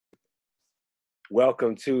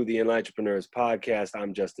Welcome to the Enlightrepreneurs podcast.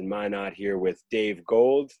 I'm Justin Minot here with Dave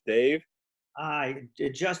Gold. Dave? Hi,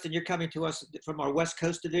 Justin, you're coming to us from our West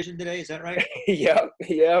Coast division today, is that right?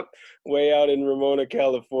 Yep. Way out in Ramona,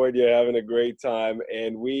 California, having a great time.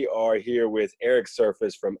 And we are here with Eric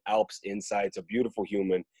Surface from Alps Insights, a beautiful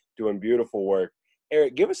human doing beautiful work.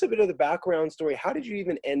 Eric, give us a bit of the background story. How did you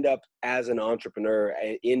even end up as an entrepreneur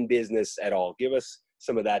in business at all? Give us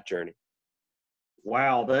some of that journey.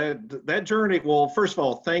 Wow, that journey. Well, first of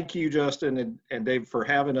all, thank you, Justin and Dave, for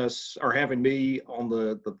having us or having me on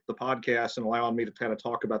the podcast and allowing me to kind of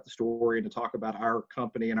talk about the story and to talk about our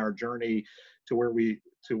company and our journey to where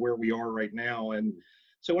we are right now. And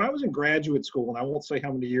so when I was in graduate school, and I won't say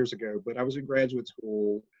how many years ago, but I was in graduate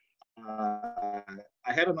school, I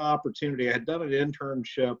had an opportunity. I had done an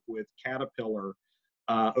internship with Caterpillar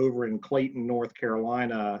over in Clayton, North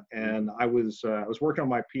Carolina, and I was working on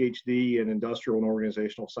my PhD in industrial and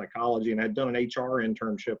organizational psychology, and I had done an HR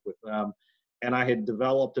internship with them, and I had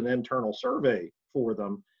developed an internal survey for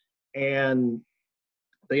them, and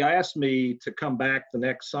they asked me to come back the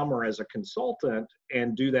next summer as a consultant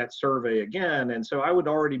and do that survey again. And so I would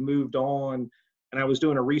already moved on, and I was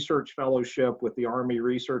doing a research fellowship with the Army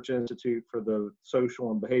Research Institute for the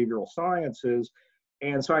Social and Behavioral Sciences.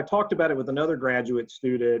 And so I talked about it with another graduate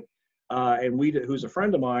student, who's a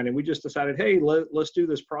friend of mine, and we just decided, hey, let's do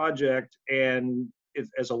this project and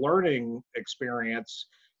as a learning experience.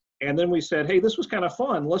 And then we said, hey, this was kind of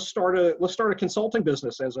fun. Let's start a consulting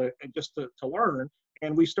business just to learn.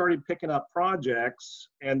 And we started picking up projects.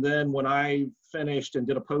 And then when I finished and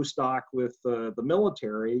did a postdoc with the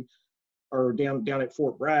military, or down at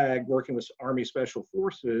Fort Bragg, working with Army Special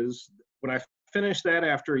Forces, when I finished that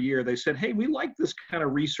after a year, they said, hey, we like this kind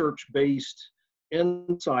of research-based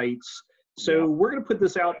insights. So we're going to put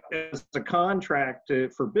this out as a contract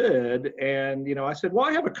for bid. And, I said, well,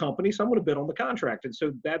 I have a company, so I'm going to bid on the contract. And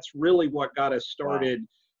so that's really what got us started,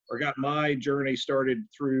 or got my journey started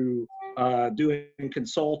through doing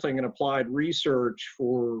consulting and applied research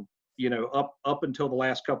for, up until the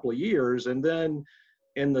last couple of years. And then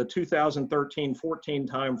in the 2013-14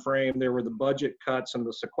 timeframe, there were the budget cuts and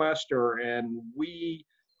the sequester, and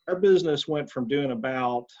our business went from doing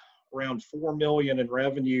around $4 million in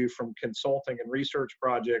revenue from consulting and research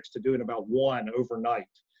projects to doing about $1 million overnight.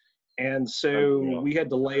 And so we had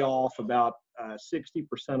to lay off about 60%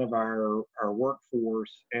 of our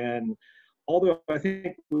workforce. And although I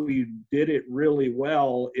think we did it really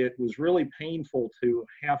well, it was really painful to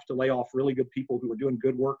have to lay off really good people who were doing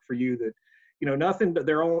good work for you that, nothing but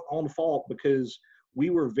their own fault, because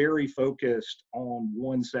we were very focused on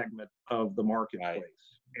one segment of the marketplace.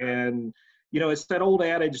 Right. And, it's that old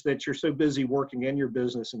adage that you're so busy working in your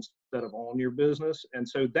business instead of on your business. And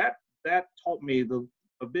so that taught me,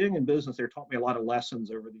 of being in business there taught me a lot of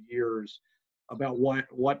lessons over the years about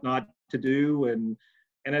what not to do. And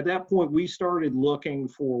at that point, we started looking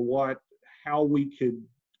for how we could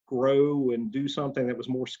grow and do something that was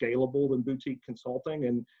more scalable than boutique consulting.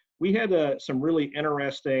 And we had some really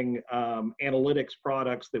interesting analytics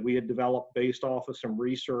products that we had developed based off of some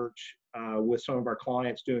research with some of our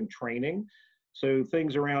clients doing training. So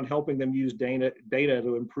things around helping them use data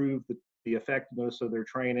to improve the effectiveness of their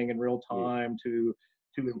training in real time, to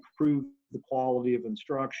improve the quality of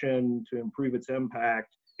instruction, to improve its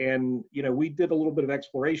impact. And, we did a little bit of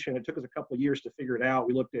exploration. It took us a couple of years to figure it out.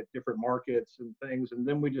 We looked at different markets and things, and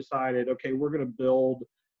then we decided, okay, we're going to build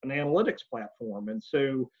an analytics platform. And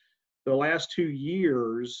so the last 2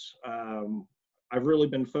 years, I've really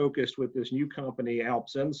been focused with this new company,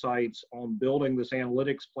 Alps Insights, on building this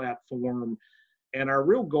analytics platform. And our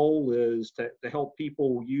real goal is to help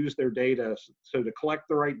people use their data. So to collect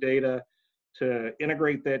the right data, to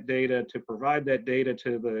integrate that data, to provide that data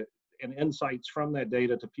and insights from that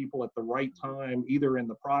data to people at the right time, either in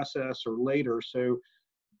the process or later, so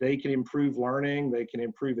they can improve learning, they can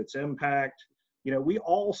improve its impact. We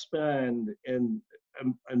all spend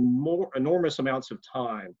enormous amounts of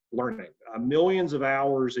time learning. Millions of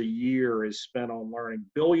hours a year is spent on learning.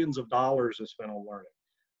 Billions of dollars is spent on learning.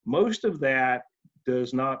 Most of that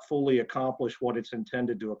does not fully accomplish what it's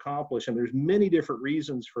intended to accomplish, and there's many different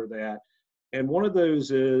reasons for that. And one of those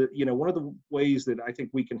is, one of the ways that I think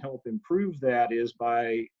we can help improve that is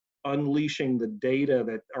by unleashing the data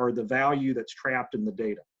the value that's trapped in the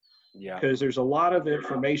data. Yeah. Because there's a lot of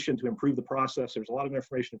information to improve the process. There's a lot of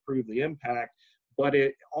information to improve the impact. But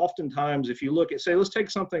oftentimes, if you look at, let's take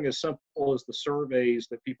something as simple as the surveys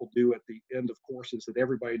that people do at the end of courses that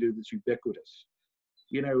everybody do that's ubiquitous.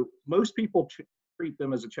 Most people treat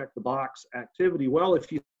them as a check the box activity. Well,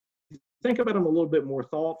 if you think about them a little bit more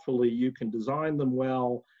thoughtfully, you can design them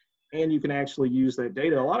well, and you can actually use that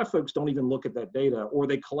data. A lot of folks don't even look at that data, or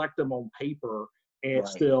they collect them on paper and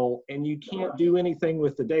still, and you can't do anything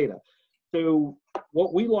with the data. So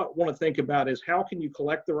what we want to think about is, how can you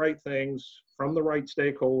collect the right things from the right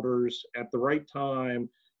stakeholders at the right time,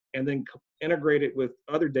 and then integrate it with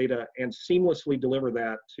other data and seamlessly deliver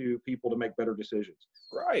that to people to make better decisions.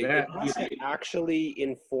 Right. It has to actually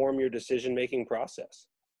inform your decision-making process,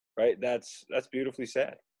 right? That's beautifully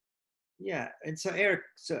said. Yeah. And so, Eric,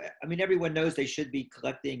 I mean, everyone knows they should be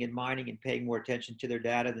collecting and mining and paying more attention to their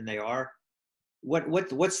data than they are.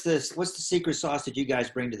 What's the secret sauce that you guys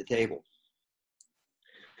bring to the table?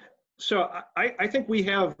 So I think we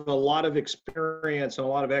have a lot of experience and a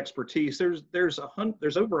lot of expertise. There's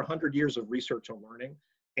over 100 years of research on learning,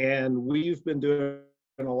 and we've been doing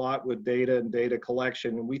a lot with data and data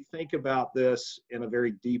collection. And we think about this in a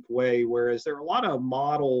very deep way, whereas there are a lot of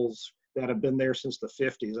models that have been there since the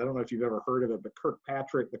 50s. I don't know if you've ever heard of it, but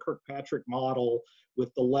the Kirkpatrick model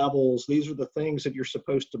with the levels, these are the things that you're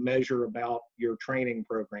supposed to measure about your training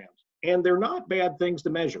programs. And they're not bad things to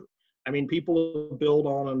measure. I mean, people build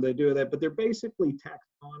on them, they do that, but they're basically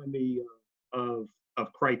taxonomy of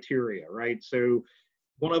criteria, right? So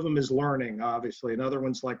one of them is learning, obviously. Another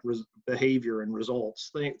one's like behavior and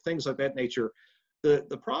results, things like that nature.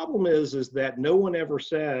 The problem is that no one ever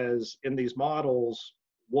says in these models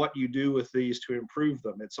what you do with these to improve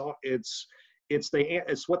them. It's what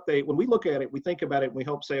they, when we look at it, we think about it, and we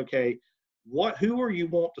help say, okay, who are you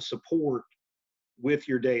want to support with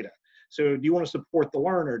your data? So do you want to support the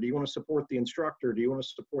learner? Do you want to support the instructor? Do you want to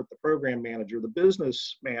support the program manager, the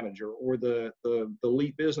business manager, or the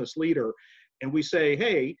lead business leader? And we say,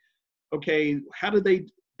 hey, okay,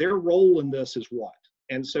 their role in this is what?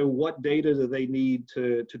 And so what data do they need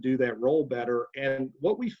to do that role better? And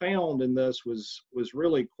what we found in this was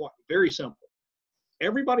really very simple.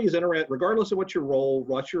 Everybody's interested, regardless of what your role,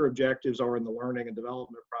 what your objectives are in the learning and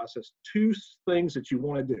development process, two things that you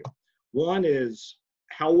want to do. One is,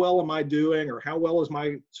 how well am I doing, or how well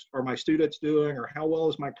are my students doing, or how well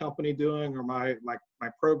is my company doing, or my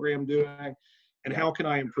program doing, and how can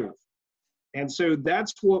I improve? And so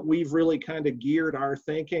that's what we've really kind of geared our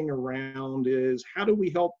thinking around, is how do we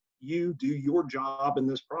help you do your job in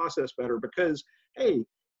this process better? Because, hey,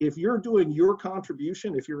 if you're doing your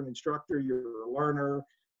contribution, if you're an instructor, you're a learner,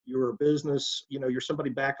 you're a business, you're somebody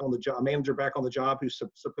back on the job, manager back on the job, who's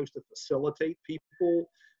supposed to facilitate people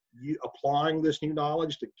applying this new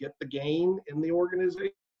knowledge to get the gain in the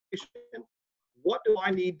organization. What do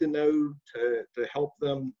I need to know to help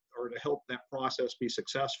them, or to help that process be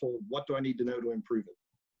successful? What do I need to know to improve it?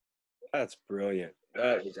 That's brilliant.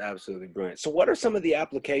 That is absolutely brilliant. So what are some of the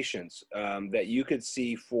applications that you could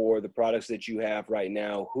see for the products that you have right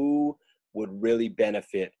now? Who would really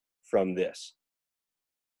benefit from this?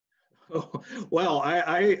 Oh, well,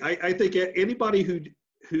 I think anybody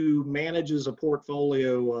who manages a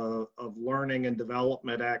portfolio of learning and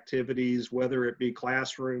development activities, whether it be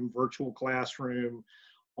classroom, virtual classroom,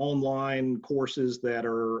 online courses that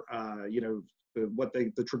are,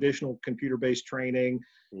 the traditional computer-based training,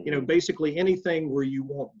 basically anything where you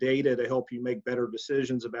want data to help you make better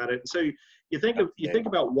decisions about it. And so you think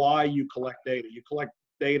about why you collect data. You collect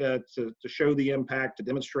data to show the impact, to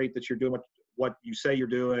demonstrate that you're doing what you say you're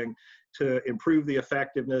doing, to improve the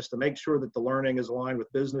effectiveness, to make sure that the learning is aligned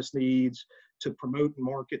with business needs, to promote and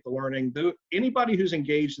market the learning. Anybody who's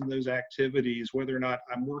engaged in those activities, whether or not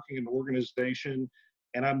I'm working in an organization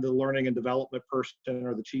and I'm the learning and development person,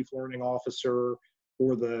 or the chief learning officer,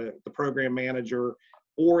 or the program manager,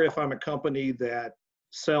 or if I'm a company that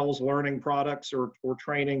sells learning products or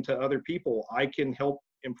training to other people, I can help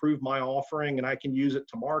improve my offering, and I can use it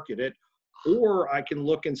to market it. Or I can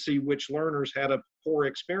look and see which learners had a poor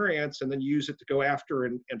experience, and then use it to go after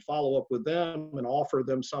and follow up with them and offer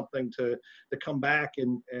them something to come back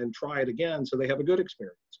and try it again, so they have a good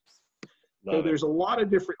experience. So there's a lot of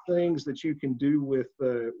different things that you can do with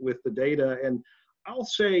the data. And I'll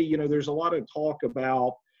say, there's a lot of talk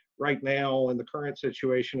about right now in the current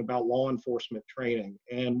situation about law enforcement training.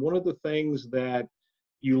 And one of the things that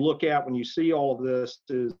you look at when you see all of this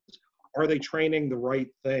is, are they training the right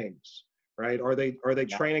things? Right? Are they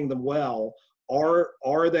training them well? Are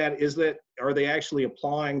they actually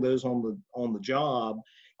applying those on the job?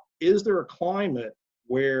 Is there a climate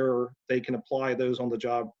where they can apply those on the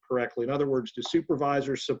job correctly? In other words, do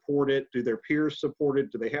supervisors support it? Do their peers support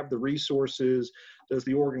it? Do they have the resources? Does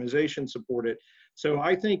the organization support it? So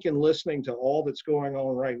I think in listening to all that's going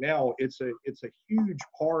on right now, it's a huge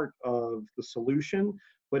part of the solution,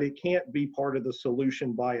 but it can't be part of the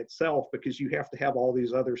solution by itself, because you have to have all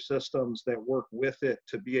these other systems that work with it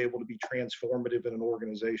to be able to be transformative in an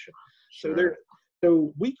organization. Sure. So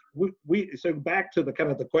So so back to the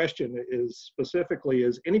kind of the question is specifically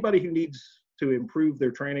is anybody who needs to improve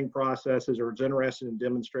their training processes or is interested in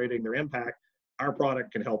demonstrating their impact, our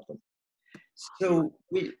product can help them. So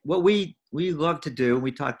what we love to do,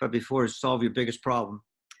 we talked about before, is solve your biggest problem.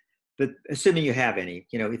 But assuming you have any,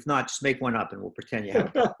 if not, just make one up and we'll pretend you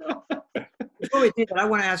have. Before we do that, I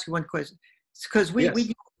want to ask you one question. It's because we deal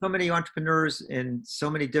with so many entrepreneurs in so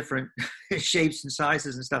many different shapes and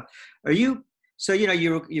sizes and stuff. Are you, so,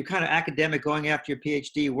 you're kind of academic, going after your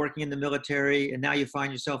PhD, working in the military, and now you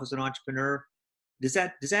find yourself as an entrepreneur. Does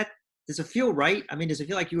it feel right? I mean, does it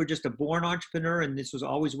feel like you were just a born entrepreneur and this was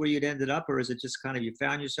always where you'd ended up? Or is it just kind of, you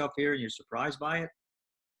found yourself here and you're surprised by it?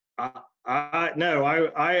 No,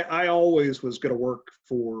 I always was going to work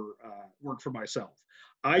for myself.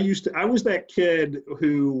 I was that kid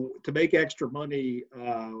who, to make extra money,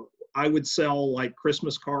 I would sell like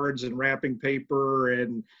Christmas cards and wrapping paper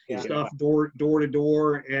and stuff door to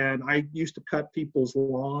door. And I used to cut people's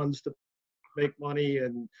lawns to make money.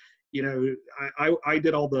 And, I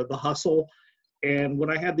did all the hustle. And when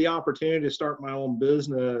I had the opportunity to start my own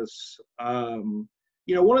business, one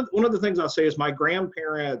of the things I'll say is my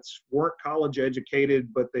grandparents weren't college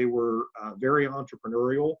educated, but they were very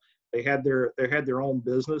entrepreneurial. They had their own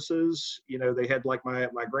businesses. They had, like,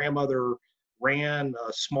 my grandmother ran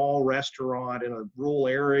a small restaurant in a rural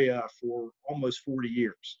area for almost 40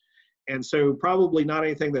 years. And so probably not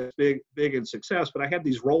anything that's big in success, but I had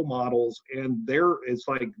these role models, and it's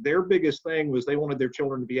like their biggest thing was they wanted their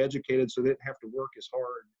children to be educated so they didn't have to work as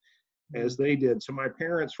hard as they did. So my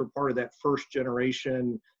parents were part of that first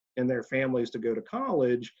generation in their families to go to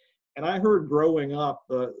college. And I heard growing up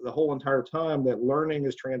the whole entire time that learning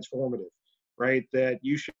is transformative, right? That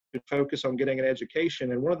you should focus on getting an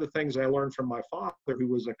education. And one of the things I learned from my father, who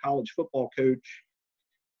was a college football coach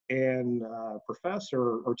and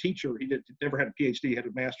professor or teacher, he never had a PhD, he had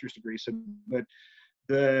a master's degree. So, but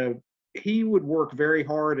he would work very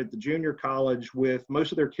hard at the junior college with,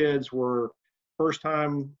 most of their kids were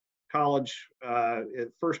first-time college,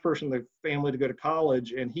 first person in the family to go to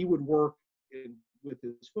college, and he would work with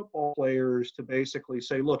his football players to basically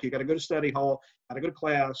say, look, you got to go to study hall, got to go to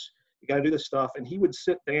class, you got to do this stuff. And he would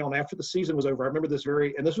sit down after the season was over. I remember this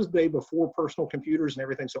and this was the day before personal computers and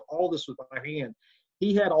everything. So all this was by hand.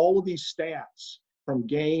 He had all of these stats from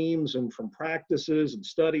games and from practices and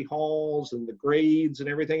study halls and the grades and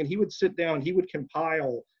everything. And he would sit down, he would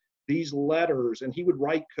compile these letters, and he would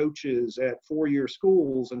write coaches at four-year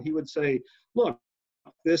schools, and he would say, look,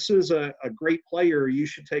 this is a great player. You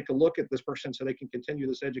should take a look at this person so they can continue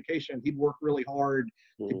this education. He'd work really hard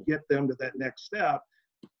to get them to that next step.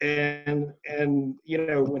 And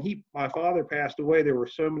when my father passed away, there were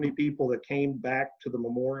so many people that came back to the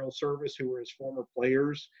memorial service who were his former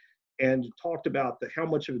players and talked about how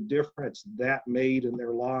much of a difference that made in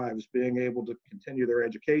their lives, being able to continue their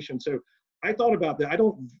education. So I thought about that. I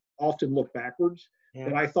don't often look backwards,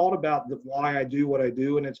 but I thought about why I do what I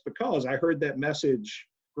do. And it's because I heard that message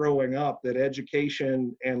growing up that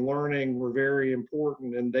education and learning were very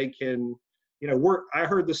important, and they can, work. I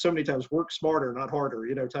heard this so many times, work smarter, not harder,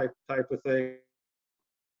 type of thing.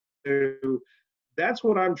 So that's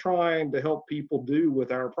what I'm trying to help people do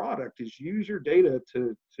with our product, is use your data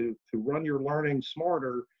to run your learning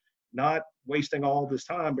smarter, not wasting all this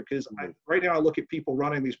time. Because right now I look at people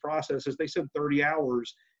running these processes, they said 30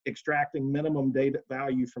 hours extracting minimum data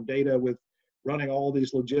value from data with running all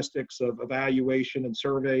these logistics of evaluation and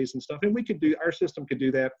surveys and stuff. And our system could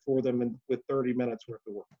do that for them with 30 minutes worth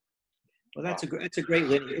of work. Well, it's a great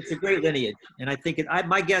lineage. And I think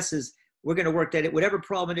my guess is we're going to work that whatever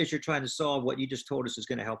problem it is you're trying to solve, what you just told us is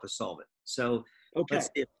going to help us solve it. So okay,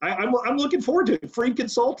 I'm looking forward to it. Free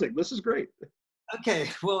consulting. This is great. Okay,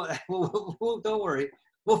 well, don't worry.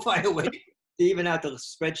 We'll find a way to even out the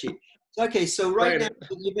spreadsheet. Okay, so right now,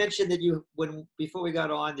 you mentioned that before we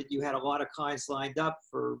got on, that you had a lot of clients lined up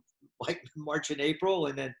for like March and April,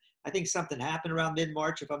 and then I think something happened around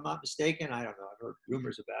mid-March, if I'm not mistaken. I don't know. I've heard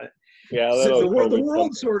rumors about it. Yeah, so the world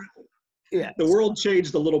the world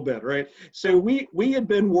changed a little bit, right? So we had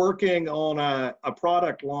been working on a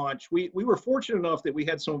product launch. We were fortunate enough that we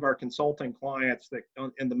had some of our consulting clients that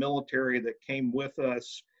in the military that came with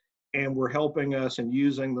us and were helping us and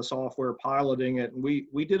using the software, piloting it. And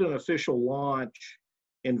we did an official launch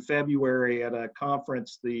in February at a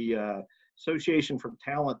conference, the Association for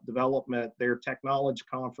Talent Development, their technology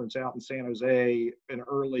conference out in San Jose in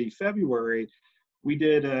early February. We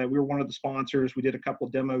were one of the sponsors. We did a couple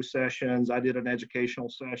of demo sessions. I did an educational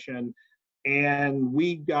session, and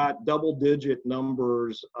we got double-digit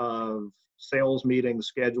numbers of sales meetings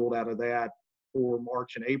scheduled out of that for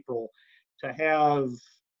March and April. To have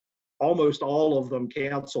almost all of them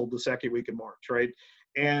canceled the second week of March, right?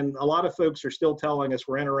 And a lot of folks are still telling us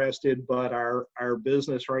we're interested, but our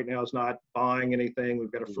business right now is not buying anything.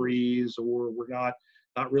 We've got a freeze, or we're not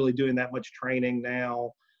really doing that much training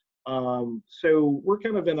now. So we're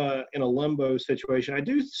kind of in a limbo situation. I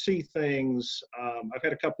do see things. I've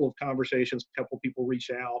had a couple of conversations, a couple of people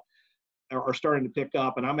reach out, are starting to pick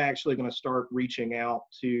up, and I'm actually going to start reaching out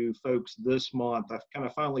to folks this month. I kind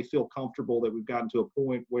of finally feel comfortable that we've gotten to a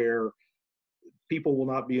point where people will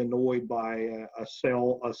not be annoyed by a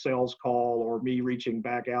sales call or me reaching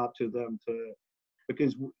back out to them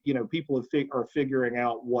because people are figuring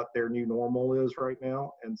out what their new normal is right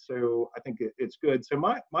now, and so I think it's good. So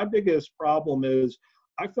my biggest problem is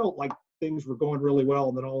I felt like things were going really well,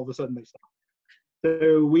 and then all of a sudden they stopped.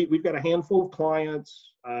 So we've got a handful of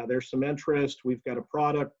clients. There's some interest. We've got a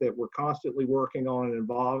product that we're constantly working on and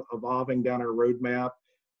evolving down our roadmap.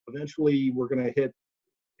 Eventually, we're going to hit,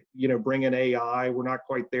 bring in AI. We're not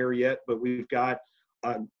quite there yet, but we've got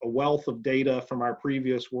a wealth of data from our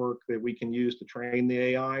previous work that we can use to train the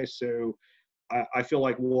AI. So I feel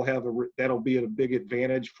like we'll have that'll be a big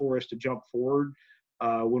advantage for us to jump forward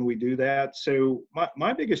when we do that. So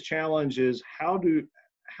my biggest challenge is how to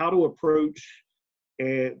approach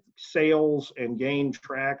sales and gain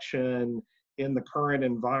traction in the current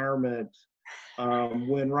environment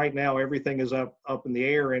when right now everything is up in the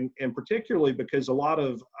air, and particularly because a lot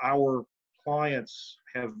of our clients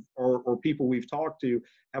have or people we've talked to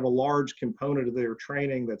have a large component of their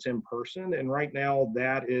training that's in person, and right now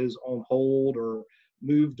that is on hold or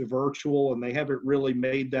moved to virtual, and they haven't really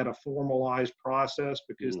made that a formalized process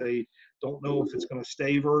because they don't know if it's going to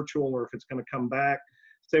stay virtual or if it's going to come back.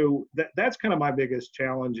 So that's kind of my biggest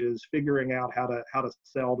challenge, is figuring out how to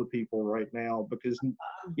sell to people right now, because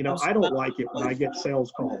I don't like it when I get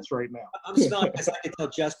sales calls right now. I'm smiling because I can tell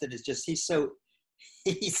Justin is just he's so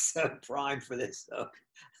primed for this. So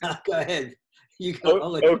go ahead. You go.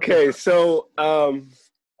 Okay, so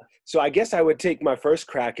I guess I would take my first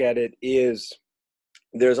crack at it. Is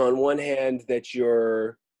there's on one hand that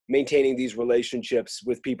you're maintaining these relationships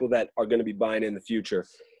with people that are going to be buying in the future.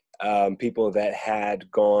 People that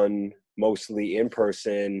had gone mostly in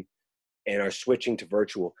person and are switching to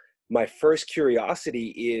virtual. My first curiosity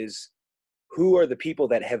is, who are the people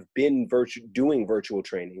that have been doing virtual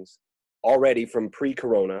trainings already from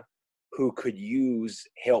pre-corona, who could use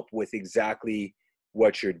help with exactly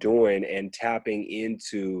what you're doing and tapping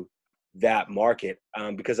into that market?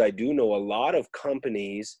 Because I do know a lot of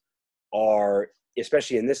companies are,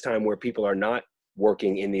 especially in this time where people are not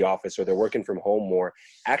working in the office or they're working from home more,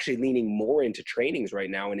 actually leaning more into trainings right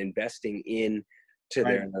now and investing into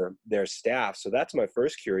their staff. So that's my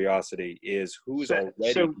first curiosity, is who's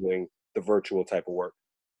already doing the virtual type of work.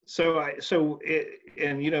 If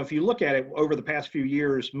you look at it over the past few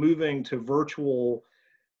years, moving to virtual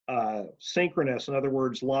synchronous, in other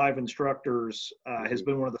words, live instructors, has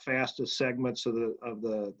been one of the fastest segments of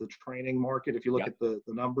the training market, if you look at the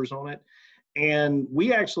numbers on it. And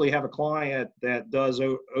we actually have a client that does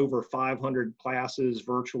over 500 classes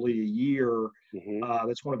virtually a year.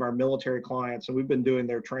 That's one of our military clients, and we've been doing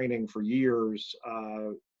their training for years,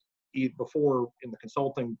 before in the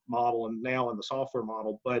consulting model and now in the software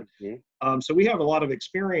model. But so we have a lot of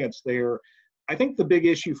experience there. I think the big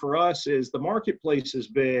issue for us is the marketplace is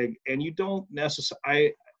big, and you don't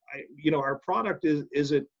necessarily, our product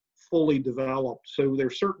isn't fully developed. So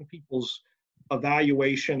there's certain people's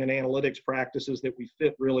evaluation and analytics practices that we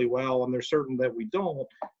fit really well, and there's certain that we don't.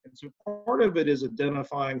 And so part of it is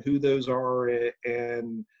identifying who those are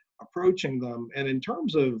and approaching them. And in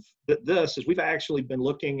terms of this, is we've actually been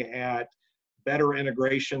looking at better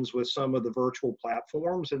integrations with some of the virtual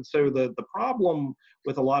platforms. And so the problem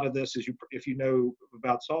with a lot of this is, if you know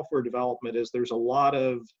about software development, is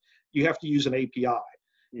you have to use an API.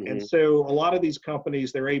 And so a lot of these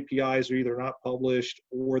companies, their APIs are either not published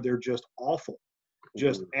or they're just awful,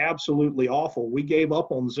 just absolutely awful. We gave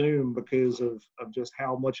up on Zoom because of just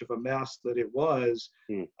how much of a mess that it was.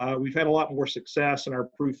 We've had a lot more success in our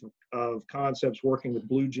proof of concepts working with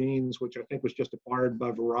Blue Jeans, which I think was just acquired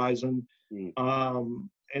by Verizon.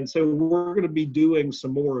 And so we're going to be doing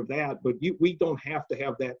some more of that, but we don't have to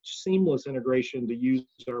have that seamless integration to use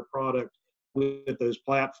our product with those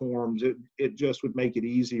platforms. It just would make it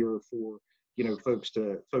easier for folks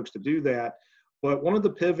to do that. But one of the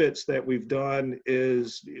pivots that we've done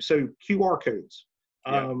is QR codes.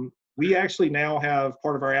 We actually now have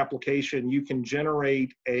part of our application. You can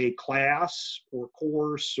generate a class or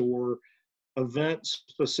course or event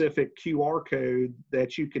specific QR code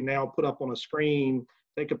that you can now put up on a screen,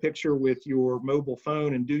 take a picture with your mobile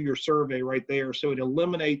phone, and do your survey right there. So it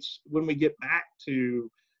eliminates, when we get back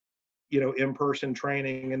to in-person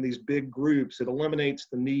training in these big groups. It eliminates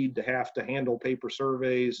the need to have to handle paper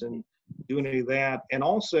surveys and do any of that. And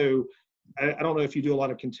also, I don't know if you do a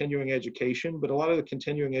lot of continuing education, but a lot of the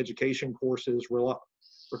continuing education courses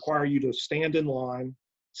require you to stand in line,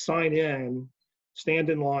 sign in, stand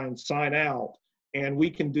in line, sign out. And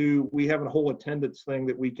we have a whole attendance thing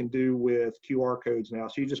that we can do with QR codes now.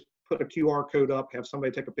 So you just put a QR code up, have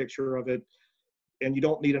somebody take a picture of it, and you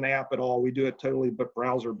don't need an app at all. We do it totally but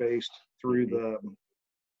browser based through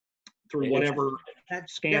whatever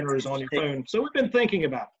scanner is on your phone. So we've been thinking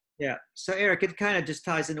about it. Yeah. So Eric, it kind of just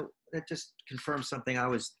ties into, that just confirms something I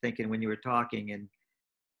was thinking when you were talking. And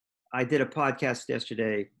I did a podcast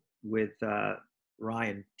yesterday with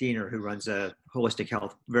Ryan Diener, who runs a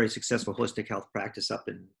very successful holistic health practice up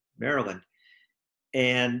in Maryland.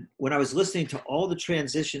 And when I was listening to all the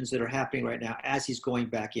transitions that are happening right now as he's going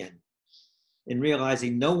back in, and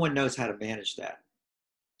realizing no one knows how to manage that.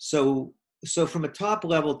 So from a top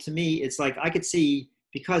level, to me, it's like I could see,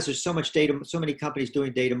 because there's so much data, so many companies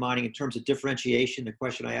doing data mining in terms of differentiation, the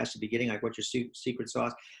question I asked at the beginning, like what's your secret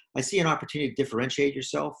sauce? I see an opportunity to differentiate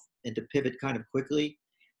yourself and to pivot kind of quickly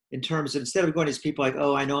in terms of, instead of going to these people like,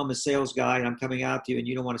 oh, I know I'm a sales guy and I'm coming out to you and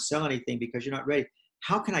you don't want to sell anything because you're not ready.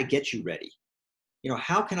 How can I get you ready?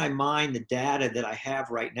 How can I mine the data that I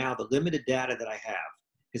have right now, the limited data that I have?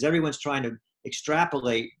 Because everyone's trying to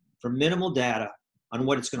extrapolate from minimal data on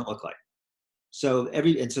what it's going to look like. So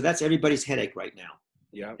that's everybody's headache right now.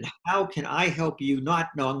 Yeah. And how can I help you not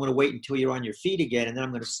know I'm going to wait until you're on your feet again and then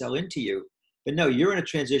I'm going to sell into you? But no, you're in a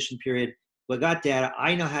transition period. We got data.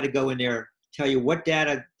 I know how to go in there, tell you what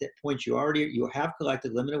data points you have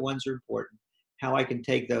collected, limited ones are important, how I can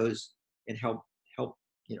take those and help.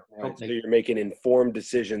 Right. So you're making informed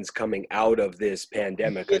decisions coming out of this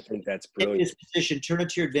pandemic. I think that's brilliant. Take this position, turn it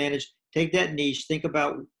to your advantage, take that niche, think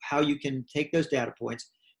about how you can take those data points.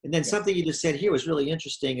 And then something you just said here was really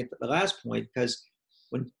interesting at the last point, because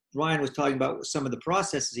when Ryan was talking about some of the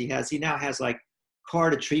processes he now has like car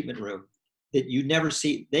to treatment room that you never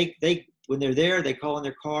see. They when they're there, they call in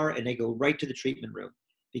their car and they go right to the treatment room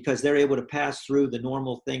because they're able to pass through the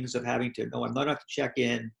normal things of having to, no, I'm not have to check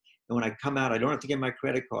in. And when I come out, I don't have to get my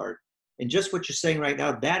credit card. And just what you're saying right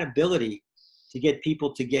now, that ability to get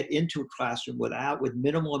people to get into a classroom with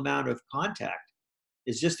minimal amount of contact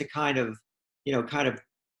is just a kind of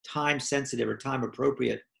time sensitive or time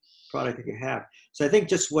appropriate product that you have. So I think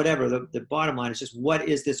just whatever, the bottom line is just what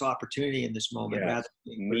is this opportunity in this moment? Yeah, rather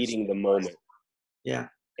than meeting the moment. Yeah.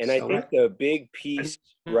 And I think the big piece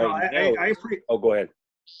right now. Oh, go ahead.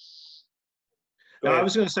 No, I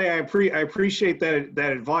was going to say I appreciate that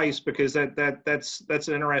advice because that's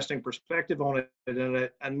an interesting perspective on it. And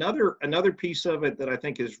another piece of it that I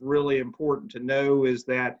think is really important to know is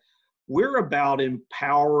that we're about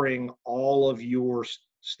empowering all of your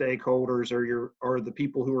stakeholders or the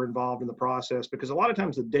people who are involved in the process, because a lot of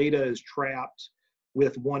times the data is trapped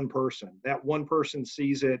with one person. That one person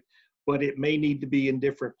sees it, but it may need to be in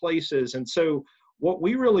different places. And so what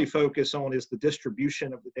we really focus on is the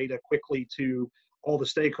distribution of the data quickly to all the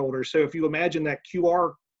stakeholders. So if you imagine that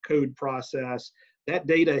QR code process, that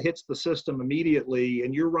data hits the system immediately,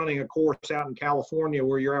 and you're running a course out in California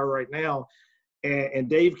where you are right now, and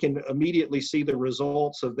Dave can immediately see the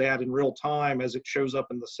results of that in real time as it shows up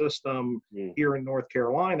in the system here in North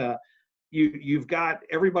Carolina.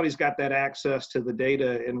 Everybody's got that access to the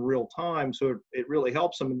data in real time, so it really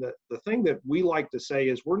helps them. And the thing that we like to say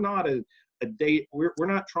is we're not we're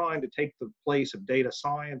not trying to take the place of data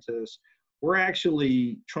scientists. We're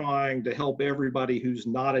actually trying to help everybody who's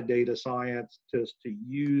not a data scientist to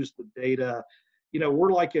use the data.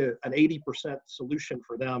 We're like an 80% solution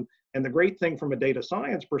for them. And the great thing from a data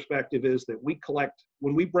science perspective is that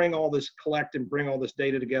when we bring all this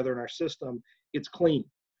data together in our system, it's clean.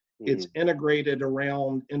 It's integrated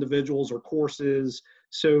around individuals or courses.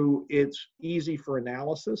 So it's easy for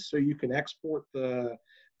analysis. So you can export the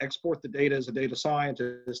data as a data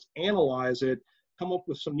scientist, analyze it, come up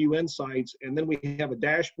with some new insights, and then we have a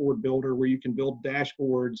dashboard builder where you can build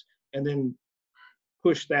dashboards and then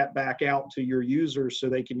push that back out to your users so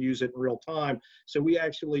they can use it in real time. So we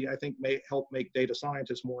actually, I think, may help make data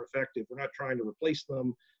scientists more effective. We're not trying to replace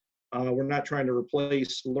them. We're not trying to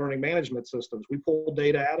replace learning management systems. We pull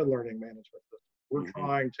data out of learning management systems. We're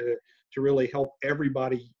trying to really help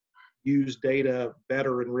everybody use data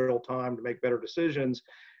better in real time to make better decisions.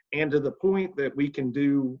 And to the point that we can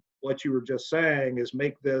do what you were just saying is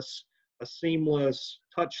make this a seamless,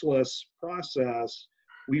 touchless process.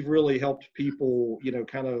 We've really helped people,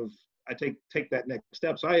 I take that next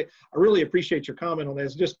step. So I really appreciate your comment on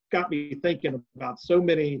this. It just got me thinking about so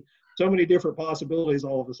many different possibilities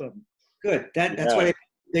all of a sudden. Good. That's why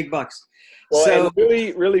big bucks. Well, So and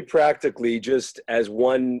really, really practically, just as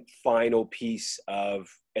one final piece of,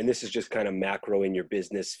 and this is just kind of macro in your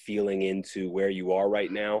business, feeling into where you are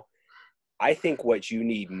right now. I think what you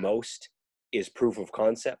need most is proof of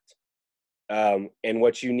concept. And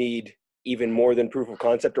what you need even more than proof of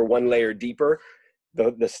concept, or one layer deeper,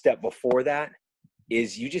 the step before that,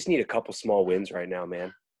 is you just need a couple small wins right now,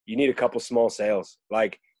 man. You need a couple small sales.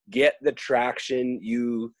 Like, get the traction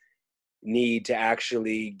you need to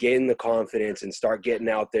actually gain the confidence and start getting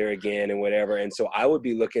out there again and whatever. And so I would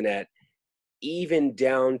be looking at, even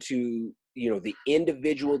down to, the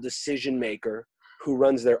individual decision maker who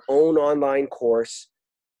runs their own online course,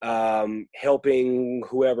 helping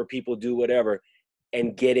whoever people do whatever,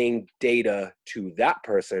 and getting data to that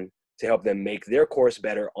person to help them make their course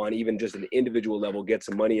better on even just an individual level, get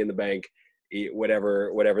some money in the bank,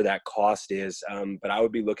 whatever that cost is. But I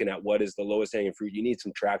would be looking at what is the lowest hanging fruit. You need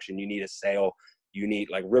some traction. You need a sale. You need,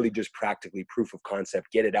 like, really just practically proof of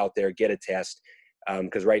concept. Get it out there. Get a test.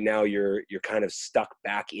 Because right now you're kind of stuck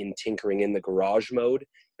back in tinkering in the garage mode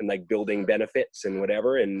and like building benefits and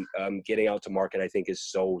whatever. And getting out to market, I think, is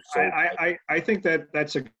so. I think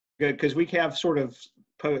that's a good, because we have sort of,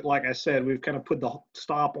 like I said, we've kind of put the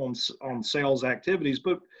stop on sales activities,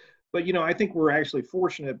 but I think we're actually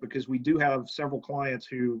fortunate because we do have several clients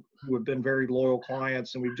who have been very loyal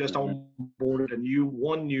clients, and we've just onboarded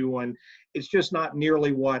one new one. It's just not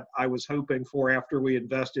nearly what I was hoping for after we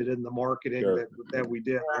invested in the marketing that we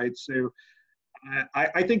did, right? So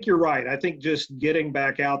I think you're right. I think just getting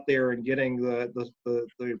back out there and getting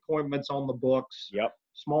the appointments on the books. Yep.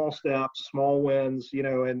 Small steps, small wins,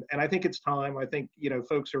 and I think it's time. I think,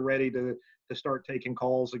 folks are ready to start taking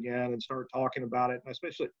calls again and start talking about it. And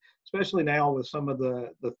especially now with some of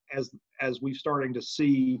as we're starting to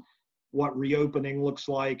see what reopening looks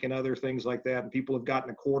like and other things like that, and people have gotten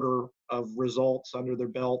a quarter of results under their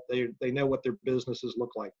belt. They know what their businesses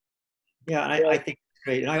look like. Yeah, and I think it's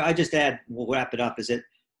great. And I just add, we'll wrap it up, is that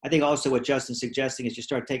I think also what Justin's suggesting is you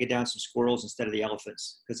start taking down some squirrels instead of the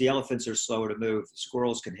elephants, because the elephants are slower to move. The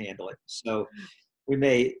squirrels can handle it. So we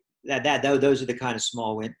may, those are the kind of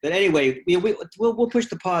small wins. But anyway, we'll push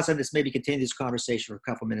the pause on this, maybe continue this conversation for a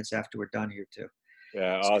couple minutes after we're done here too.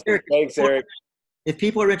 Yeah, awesome. So, thanks, Eric. If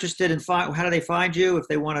people are interested in, how do they find you? If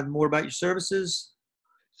they wanted more about your services?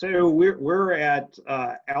 So we're at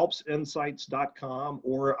alpsinsights.com,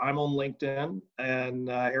 or I'm on LinkedIn, and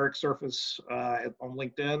Eric Surface on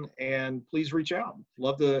LinkedIn. And please reach out.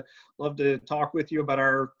 Love to talk with you about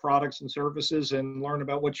our products and services and learn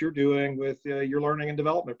about what you're doing with your learning and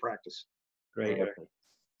development practice. Great.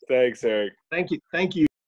 Thanks, Eric. Thank you.